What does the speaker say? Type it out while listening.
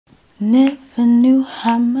Never knew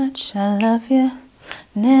how much I love you.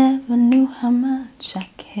 Never knew how much I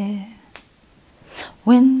care.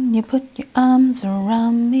 When you put your arms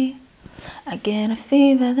around me, I get a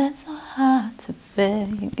fever that's so hard to bear.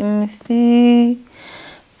 You give me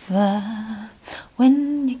fever.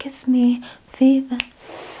 When you kiss me, fever.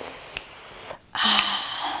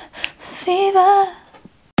 Ah, fever.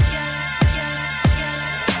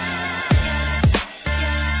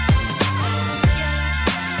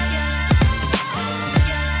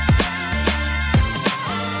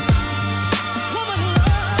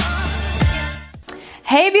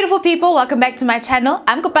 Hey beautiful people, welcome back to my channel.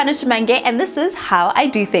 I'm Kopano Shimange and this is How I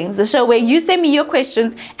Do Things, the show where you send me your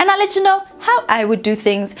questions and I'll let you know how I would do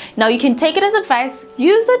things. Now you can take it as advice,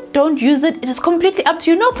 use it, don't use it, it is completely up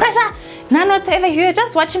to you, no pressure, none whatsoever. You're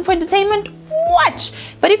just watching for entertainment, watch.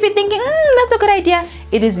 But if you're thinking, that's a good idea,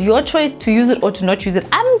 it is your choice to use it or to not use it.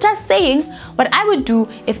 I'm just saying what I would do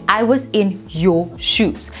if I was in your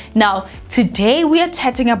shoes. Now today we are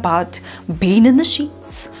chatting about being in the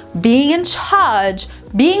sheets, being in charge,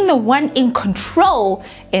 being the one in control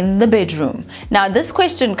in the bedroom. Now this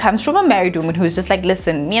question comes from a married woman who's just like,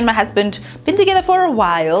 listen, me and my husband been together for a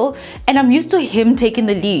while and I'm used to him taking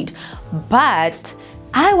the lead, but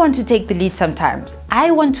I want to take the lead sometimes.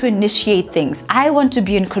 I want to initiate things. I want to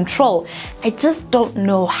be in control. I just don't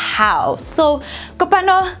know how. So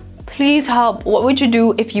Kopano, please help. What would you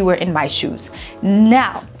do if you were in my shoes?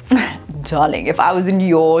 Now, darling, if I was in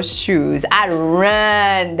your shoes, I'd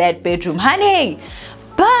run that bedroom, honey.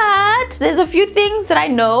 But there's a few things that I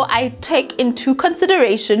know I take into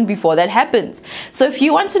consideration before that happens. So if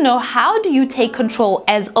you want to know how do you take control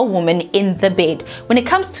as a woman in the bed, when it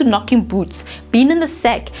comes to knocking boots, being in the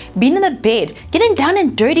sack, being in the bed, getting down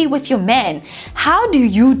and dirty with your man, how do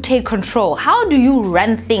you take control? How do you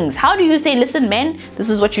run things? How do you say, listen man, this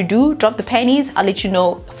is what you do, drop the panties, I'll let you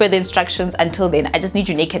know further instructions. Until then, I just need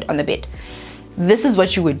you naked on the bed. This is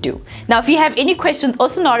what you would do. Now, if you have any questions or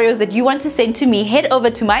scenarios that you want to send to me, head over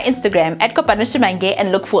to my Instagram at Kopano Shimange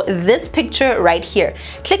and look for this picture right here.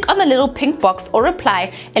 Click on the little pink box or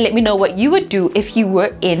reply and let me know what you would do if you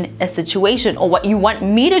were in a situation or what you want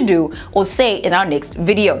me to do or say in our next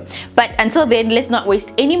video. But until then, let's not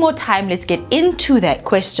waste any more time. Let's get into that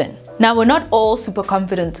question. Now, we're not all super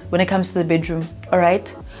confident when it comes to the bedroom, all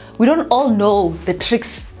right? We don't all know the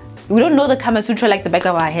tricks. We don't know the Kama Sutra like the back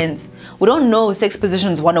of our hands. We don't know sex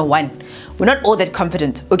positions 101. We're not all that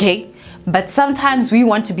confident, okay? But sometimes we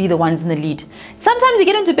want to be the ones in the lead. Sometimes you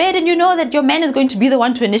get into bed and you know that your man is going to be the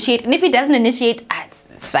one to initiate, and if he doesn't initiate,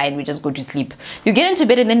 it's fine, we just go to sleep. You get into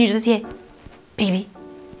bed and then you just hear, baby,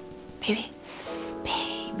 baby,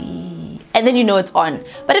 baby. And then you know it's on.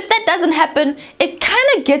 But if that doesn't happen, it kind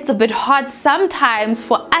of gets a bit hard sometimes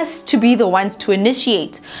for us to be the ones to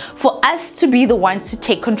initiate, for us to be the ones to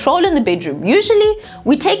take control in the bedroom. Usually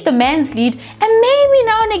we take the man's lead and maybe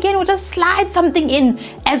now and again we'll just slide something in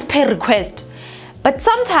as per request. But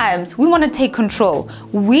sometimes we want to take control.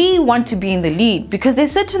 We want to be in the lead because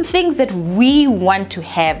there's certain things that we want to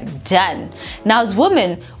have done. Now as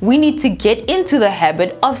women, we need to get into the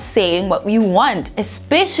habit of saying what we want,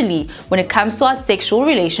 especially when it comes to our sexual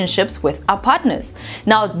relationships with our partners.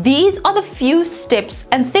 Now these are the few steps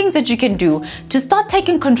and things that you can do to start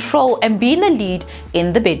taking control and be in the lead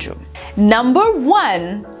in the bedroom. Number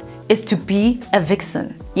one is to be a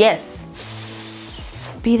vixen. Yes,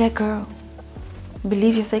 be that girl.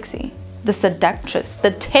 Believe you're sexy. The seductress,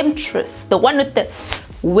 the temptress, the one with the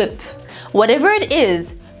whip. Whatever it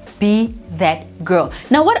is, be that girl.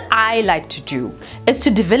 Now what I like to do is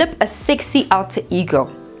to develop a sexy alter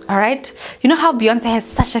ego. Alright? You know how Beyonce has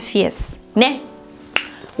such a fierce? Ne?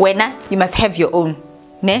 Wena, you must have your own.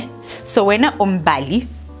 Ne? So wena umbali.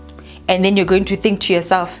 And then you're going to think to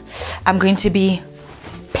yourself, I'm going to be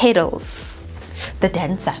Pedals, the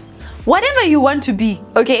dancer. Whatever you want to be,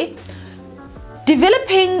 okay?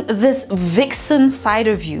 Developing this vixen side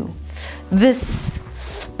of you, this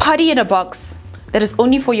party in a box that is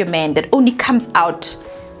only for your man, that only comes out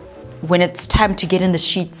when it's time to get in the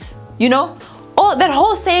sheets, you know? Or that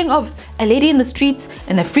whole saying of a lady in the streets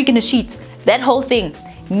and a freak in the sheets, that whole thing.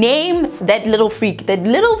 Name that little freak, that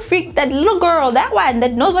little girl, that one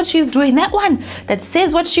that knows what she's doing, that one that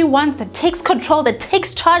says what she wants, that takes control, that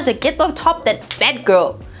takes charge, that gets on top, that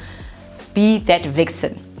girl. Be that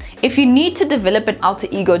vixen. If you need to develop an alter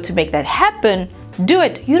ego to make that happen, do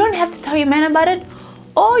it. You don't have to tell your man about it,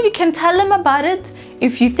 or you can tell him about it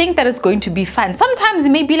if you think that it's going to be fun. Sometimes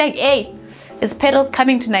it may be like, hey, is Pedals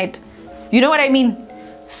coming tonight? You know what I mean?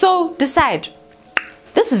 So decide,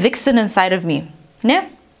 this vixen inside of me, yeah?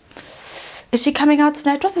 Is she coming out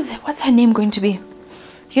tonight? What's her name going to be?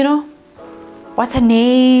 You know? what's her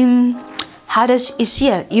name? Is she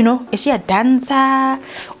a dancer?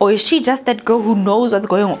 Or is she just that girl who knows what's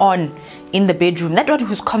going on in the bedroom? That one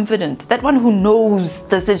who's confident, that one who knows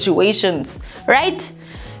the situations, right?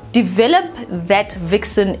 Develop that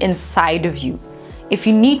vixen inside of you. If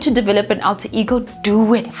you need to develop an alter ego,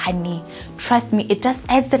 do it, honey. Trust me, it just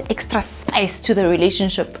adds that extra spice to the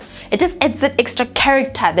relationship. It just adds that extra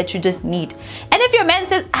character that you just need. And if your man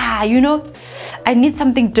says, I need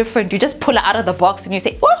something different, you just pull it out of the box and you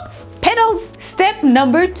say, oh, pedals. Step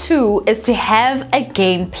number 2 is to have a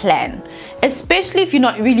game plan. Especially if you're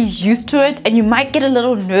not really used to it and you might get a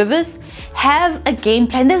little nervous, have a game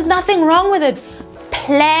plan. There's nothing wrong with it.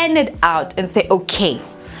 Plan it out and say, okay,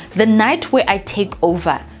 the night where I take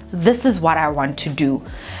over, this is what I want to do.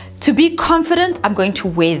 To be confident, I'm going to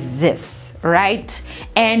wear this, right?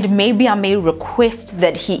 And maybe I may request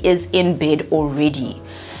that he is in bed already.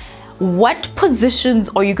 What positions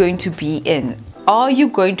are you going to be in? Are you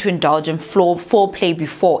going to indulge in foreplay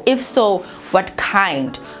before? If so, what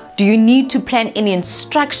kind? Do you need to plan any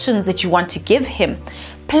instructions that you want to give him?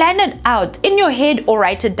 Plan it out in your head or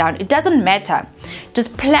write it down. It doesn't matter.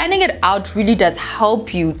 Just planning it out really does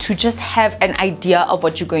help you to just have an idea of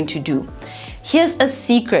what you're going to do. Here's a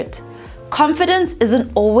secret. Confidence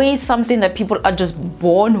isn't always something that people are just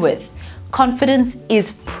born with. Confidence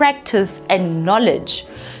is practice and knowledge.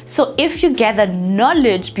 So if you gather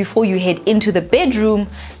knowledge before you head into the bedroom,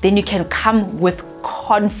 then you can come with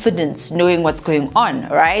confidence knowing what's going on,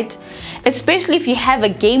 right? Especially if you have a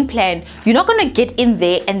game plan, you're not going to get in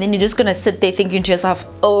there and then you're just going to sit there thinking to yourself,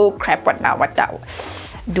 oh crap, what now?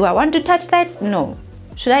 Do I want to touch that? No.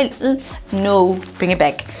 Should I? No. Bring it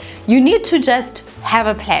back. You need to just have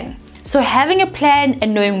a plan. So having a plan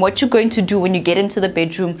and knowing what you're going to do when you get into the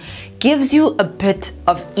bedroom gives you a bit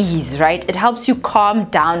of ease, right? It helps you calm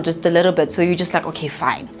down just a little bit. So you're just like, okay,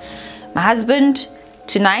 fine. My husband,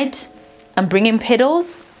 tonight, I'm bringing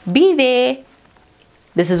pedals. Be there.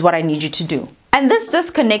 This is what I need you to do. And this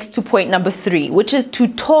just connects to point number 3, which is to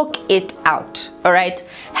talk it out, all right?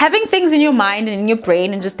 Having things in your mind and in your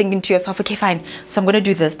brain and just thinking to yourself, okay, fine, so I'm going to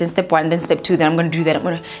do this, then step 1, then step 2, then I'm going to do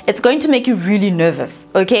that. It's going to make you really nervous,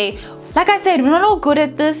 okay? Like I said, we're not all good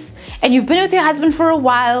at this, and you've been with your husband for a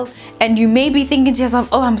while, and you may be thinking to yourself,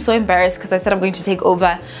 oh, I'm so embarrassed because I said I'm going to take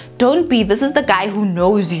over. Don't be. This is the guy who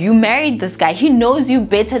knows you. You married this guy. He knows you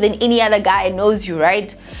better than any other guy knows you,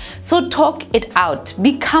 right? So talk it out.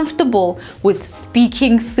 Be comfortable with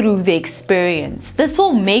speaking through the experience. This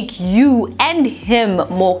will make you and him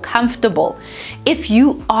more comfortable. If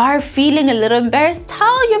you are feeling a little embarrassed,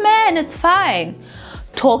 tell your man it's fine.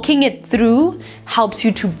 Talking it through helps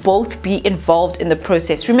you to both be involved in the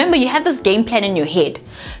process. Remember, you have this game plan in your head.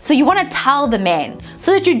 So you want to tell the man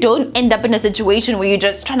so that you don't end up in a situation where you're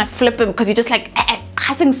just trying to flip him because you're just like,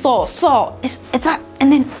 it's not,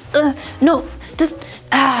 and then, no, just,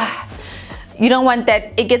 You don't want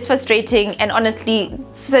that. It gets frustrating, and honestly,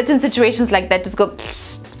 certain situations like that just go,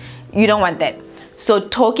 you don't want that. So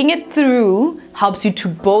talking it through helps you to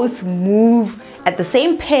both move at the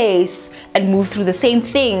same pace and move through the same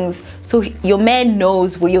things so your man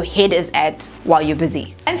knows where your head is at while you're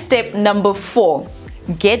busy. And step number 4,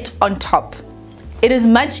 get on top. It is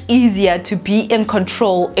much easier to be in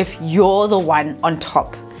control if you're the one on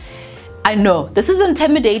top. I know, this is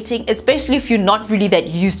intimidating, especially if you're not really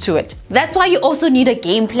that used to it. That's why you also need a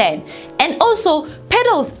game plan. And also,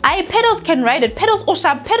 Pedals can ride it. Pedals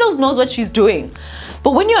knows what she's doing.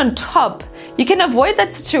 But when you're on top, you can avoid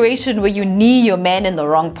that situation where you knee your man in the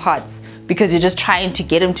wrong parts because you're just trying to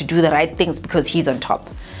get him to do the right things because he's on top.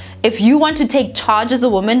 If you want to take charge as a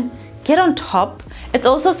woman, get on top. It's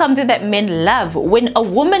also something that men love. When a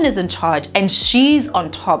woman is in charge and she's on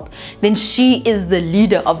top, then she is the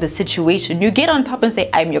leader of the situation. You get on top and say,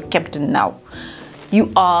 I'm your captain now.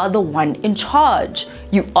 You are the one in charge.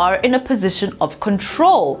 You are in a position of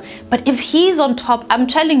control. But if he's on top, I'm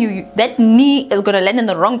telling you, that knee is going to land in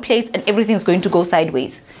the wrong place and everything's going to go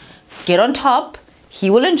sideways. Get on top. He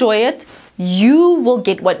will enjoy it. You will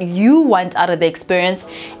get what you want out of the experience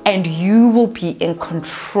and you will be in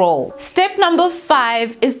control. Step number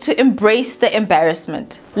 5 is to embrace the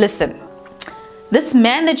embarrassment. Listen, this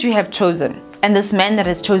man that you have chosen and this man that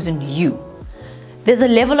has chosen you, there's a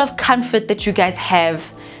level of comfort that you guys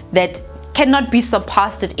have that cannot be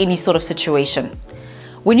surpassed at any sort of situation.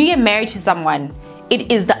 When you get married to someone,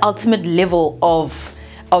 it is the ultimate level of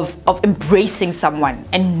embracing someone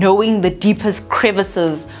and knowing the deepest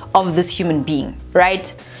crevices of this human being,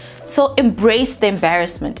 right? So embrace the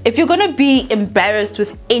embarrassment. If you're gonna be embarrassed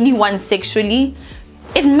with anyone sexually,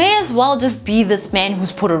 it may as well just be this man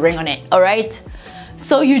who's put a ring on it, all right?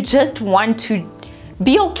 So you just want to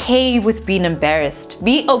Be okay with being embarrassed.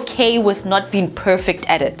 Be okay with not being perfect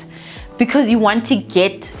at it, because you want to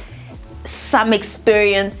get some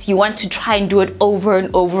experience. You want to try and do it over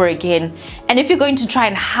and over again. And if you're going to try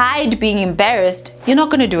and hide being embarrassed, you're not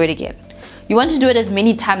going to do it again. You want to do it as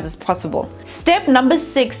many times as possible. Step number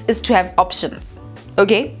 6 is to have options.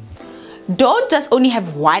 Okay? Don't just only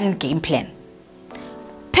have one game plan.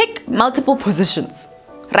 Pick multiple positions,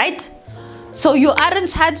 right? So you aren't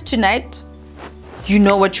tired tonight. You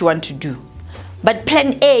know what you want to do. But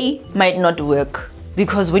plan A might not work,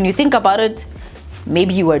 because when you think about it,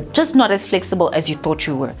 maybe you were just not as flexible as you thought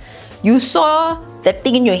you were. You saw that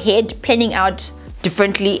thing in your head planning out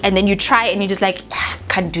differently, and then you try and you're just like,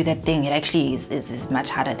 can't do that thing. It actually is much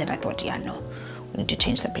harder than I thought. Yeah, no, we need to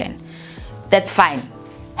change the plan. That's fine.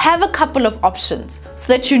 Have a couple of options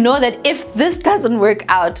so that you know that if this doesn't work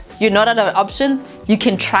out, you're not out of options, you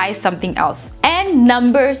can try something else. And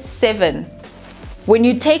number 7, when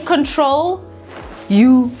you take control,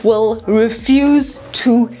 you will refuse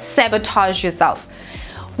to sabotage yourself.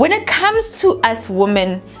 When it comes to us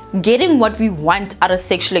women getting what we want out of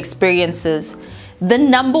sexual experiences, the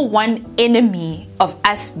number one enemy of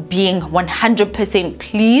us being 100%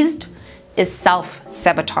 pleased is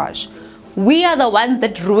self-sabotage. We are the ones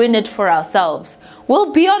that ruin it for ourselves.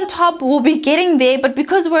 We'll be on top, we'll be getting there, but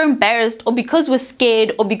because we're embarrassed or because we're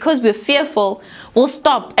scared or because we're fearful, we'll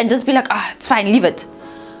stop and just be like, it's fine, leave it.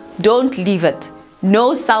 Don't leave it.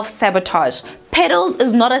 No self-sabotage. Petals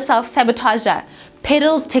is not a self-sabotager.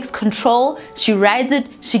 Petals takes control, she rides it,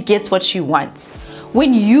 she gets what she wants.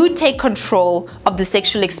 When you take control of the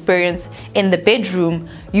sexual experience in the bedroom,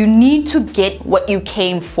 you need to get what you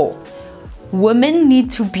came for. Women need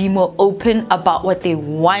to be more open about what they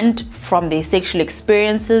want from their sexual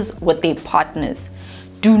experiences with their partners.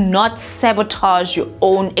 Do not sabotage your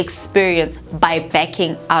own experience by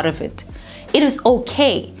backing out of it. It is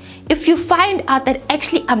okay. If you find out that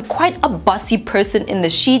actually I'm quite a bossy person in the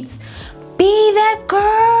sheets, be that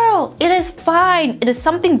girl. It is fine. It is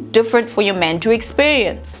something different for your man to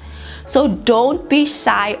experience. So don't be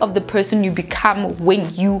shy of the person you become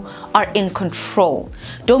when you are in control.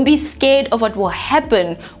 Don't be scared of what will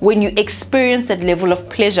happen when you experience that level of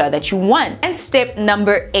pleasure that you want. And step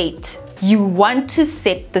number 8, you want to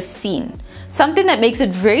set the scene. Something that makes it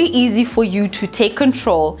very easy for you to take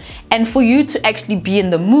control and for you to actually be in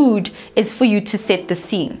the mood is for you to set the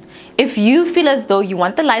scene. If you feel as though you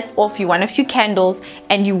want the lights off, you want a few candles,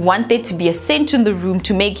 and you want there to be a scent in the room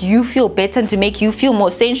to make you feel better and to make you feel more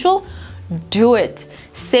sensual, do it.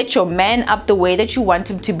 Set your man up the way that you want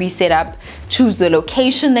him to be set up. Choose the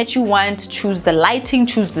location that you want, choose the lighting,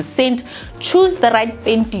 choose the scent, choose the right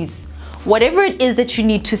panties. Whatever it is that you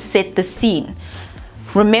need to set the scene.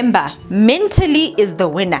 Remember, mentally is the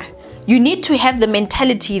winner. You need to have the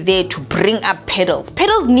mentality there to bring up Petals.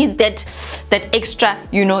 Petals needs that extra,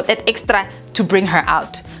 that extra to bring her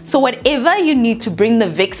out. So whatever you need to bring the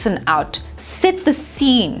vixen out, set the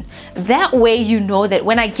scene. That way you know that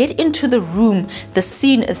when I get into the room, the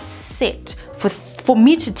scene is set for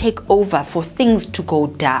me to take over, for things to go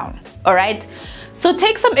down. All right? So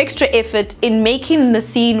take some extra effort in making the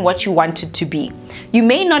scene what you want it to be. You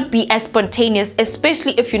may not be as spontaneous,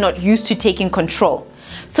 especially if you're not used to taking control.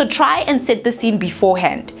 So try and set the scene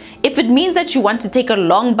beforehand. If it means that you want to take a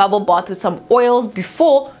long bubble bath with some oils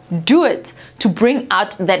before, do it to bring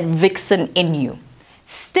out that vixen in you.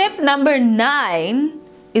 Step number 9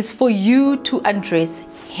 is for you to undress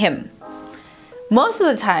him. Most of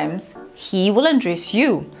the times, he will undress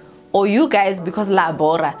you, or you guys, because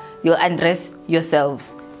labora, you'll undress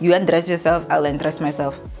yourselves. You undress yourself, I'll undress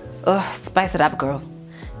myself. Spice it up, girl.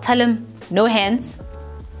 Tell him, no hands.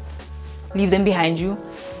 Leave them behind you.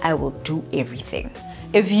 I will do everything.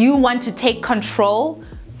 If you want to take control,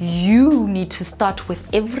 you need to start with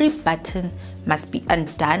every button must be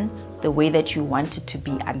undone the way that you want it to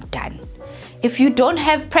be undone. If you don't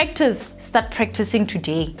have practice, start practicing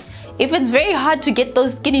today. If it's very hard to get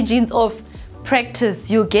those skinny jeans off, practice.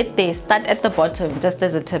 You'll get there. Start at the bottom, just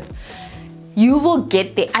as a tip. You will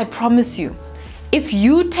get there, I promise you. If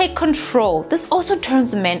you take control, this also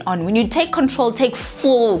turns the man on. When you take control, take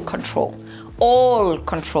full control. All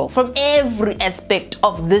control from every aspect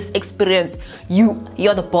of this experience. You're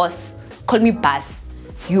the boss. Call me boss.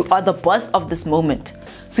 You are the boss of this moment.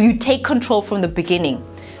 So you take control from the beginning.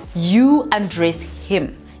 You undress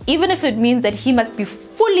him. Even if it means that he must be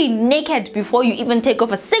fully naked before you even take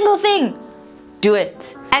off a single thing. Do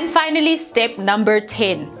it. And finally, step number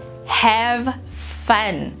 10. Have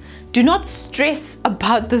fun. Do not stress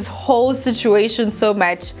about this whole situation so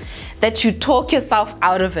much that you talk yourself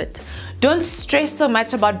out of it. Don't stress so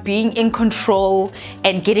much about being in control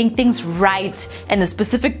and getting things right and the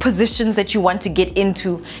specific positions that you want to get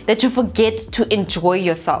into that you forget to enjoy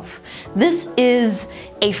yourself. This is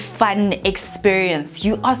a fun experience.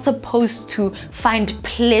 You are supposed to find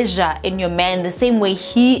pleasure in your man the same way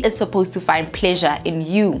he is supposed to find pleasure in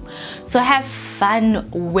you. So have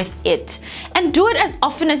fun with it and do it as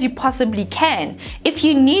often as you possibly can. If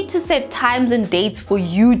you need to set times and dates for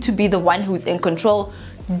you to be the one who's in control,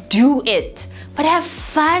 do it, but have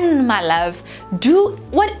fun, my love. Do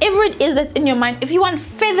whatever it is that's in your mind. If you want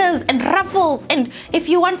feathers and ruffles, and if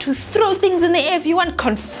you want to throw things in the air, if you want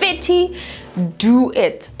confetti, do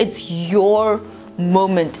it. It's your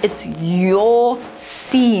moment. It's your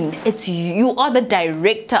scene. You are the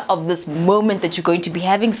director of this moment that you're going to be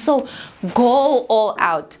having. So go all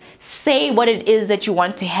out. Say what it is that you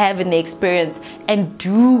want to have in the experience and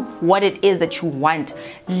do what it is that you want.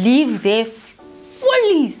 Leave there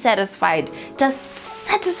fully satisfied, just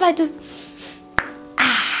satisfied, just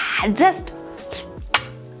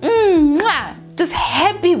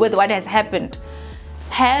happy with what has happened.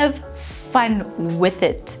 Have fun with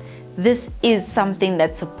it. This is something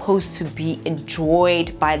that's supposed to be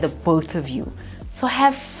enjoyed by the both of you. So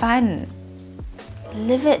have fun.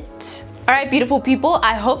 Live it. Alright, beautiful people,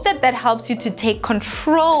 I hope that helps you to take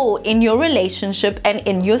control in your relationship and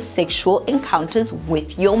in your sexual encounters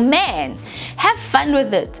with your man. Have fun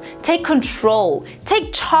with it. Take control.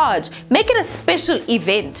 Take charge. Make it a special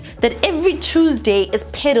event that every Tuesday is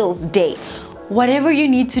Pedals Day. Whatever you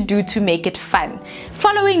need to do to make it fun.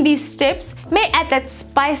 Following these steps may add that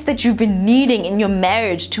spice that you've been needing in your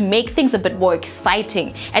marriage to make things a bit more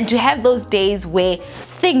exciting and to have those days where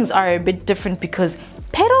things are a bit different because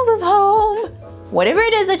Pedals is home. Whatever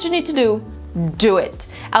it is that you need to do it.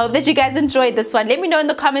 I hope that you guys enjoyed this one. Let me know in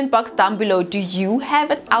the comment box down below. Do you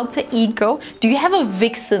have an alter ego? Do you have a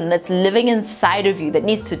vixen that's living inside of you that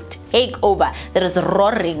needs to take over, that is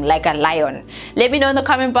roaring like a lion? Let me know in the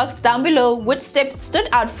comment box down below which step stood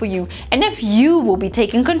out for you and if you will be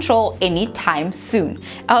taking control anytime soon.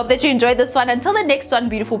 I hope that you enjoyed this one. Until the next one,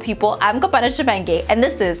 beautiful people, I'm Kopano Shimange and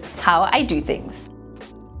this is How I Do Things.